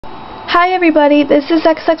Hi everybody, this is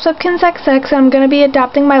wil kinz. I'm going to be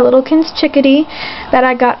adopting my lil kinz Chickadee that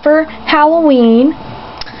I got for Halloween.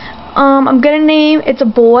 I'm going to name, it's a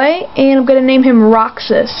boy, and I'm going to name him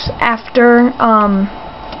Roxas after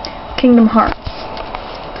Kingdom Hearts.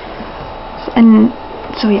 And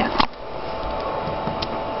so yeah.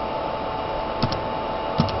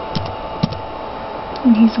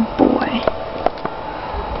 And he's a boy.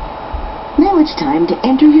 Now it's time to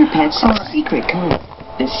enter your pet's secret code.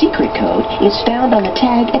 The secret code is found on the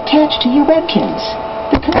tag attached to your wil kinz.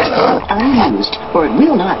 The code is not unused or it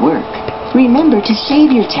will not work. Remember to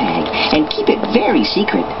save your tag and keep it very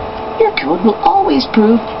secret. Your code will always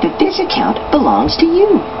prove that this account belongs to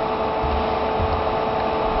you.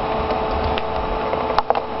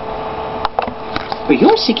 For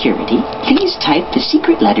your security, please type the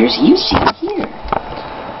secret letters you see here.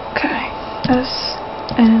 Okay.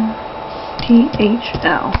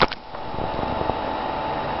 SNTHL.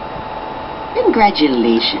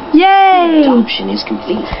 Congratulations. Yay! Your adoption is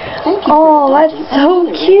complete. Thank you. Oh, that's so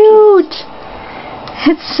cute.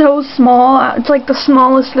 It's so small. It's like the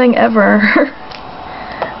smallest thing ever.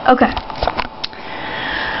 Okay.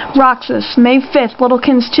 Roxas, May 5th, lil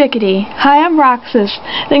kinz Chickadee. Hi, I'm Roxas.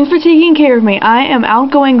 Thanks for taking care of me. I am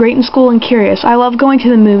outgoing, great in school, and curious. I love going to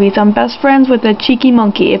the movies. I'm best friends with a cheeky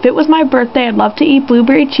monkey. If it was my birthday, I'd love to eat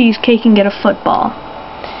blueberry cheesecake and get a football.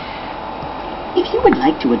 If you would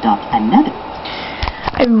like to adopt another,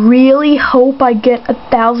 I really hope I get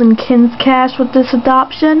 1,000 kinz cash with this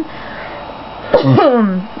adoption.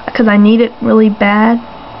 Because I need it really bad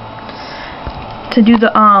to do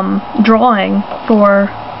the drawing for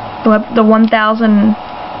the 1,000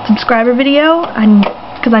 subscriber video,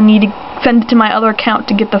 because I need to send it to my other account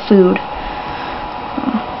to get the food.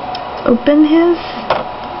 Open his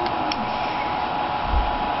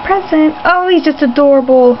present. Oh, he's just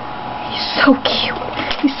adorable. He's so cute.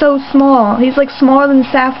 He's so small. He's like smaller than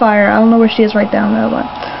Sapphire. I don't know where she is right down there, but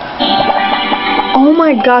oh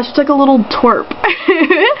my gosh, it's like a little twerp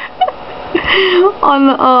on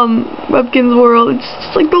the wil kinz world. It's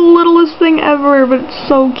just like the littlest thing ever, but it's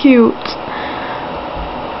so cute.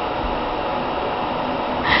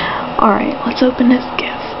 Alright, let's open this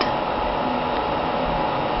gift.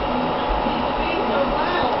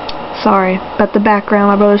 Sorry, but the background,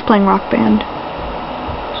 my brother's playing Rock Band.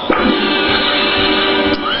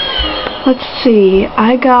 Let's see,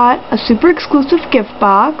 I got a super exclusive gift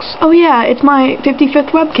box. Oh yeah, it's my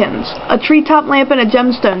 55th wil kinz. A treetop lamp and a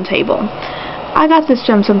gemstone table. I got this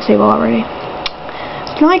gemstone table already.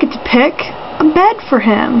 So now I get to pick a bed for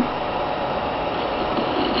him.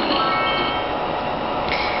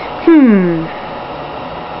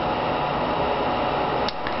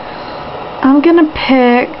 I'm gonna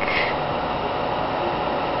pick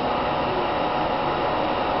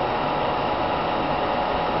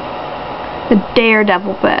the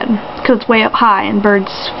Daredevil bed, because it's way up high and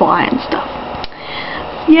birds fly and stuff.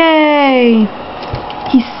 Yay!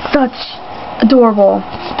 He's such adorable.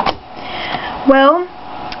 Well,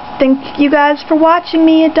 thank you guys for watching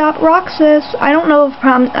me adopt Roxas. I don't know if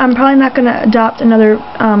I'm probably not going to adopt another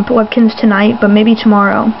wil kinz tonight, but maybe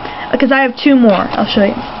tomorrow, because I have 2 more. I'll show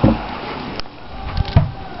you.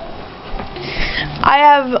 I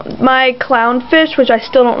have my clownfish, which I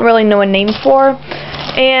still don't really know a name for.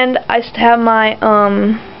 And I have my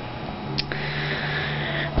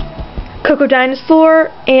Coco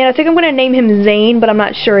Dinosaur, and I think I'm gonna name him Zane, but I'm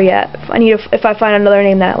not sure yet. If I find another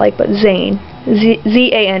name that I like, but Zane,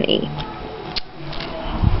 Z-A-N-E.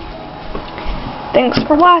 Thanks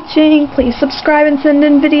for watching. Please subscribe and send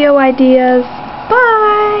in video ideas.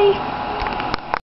 Bye.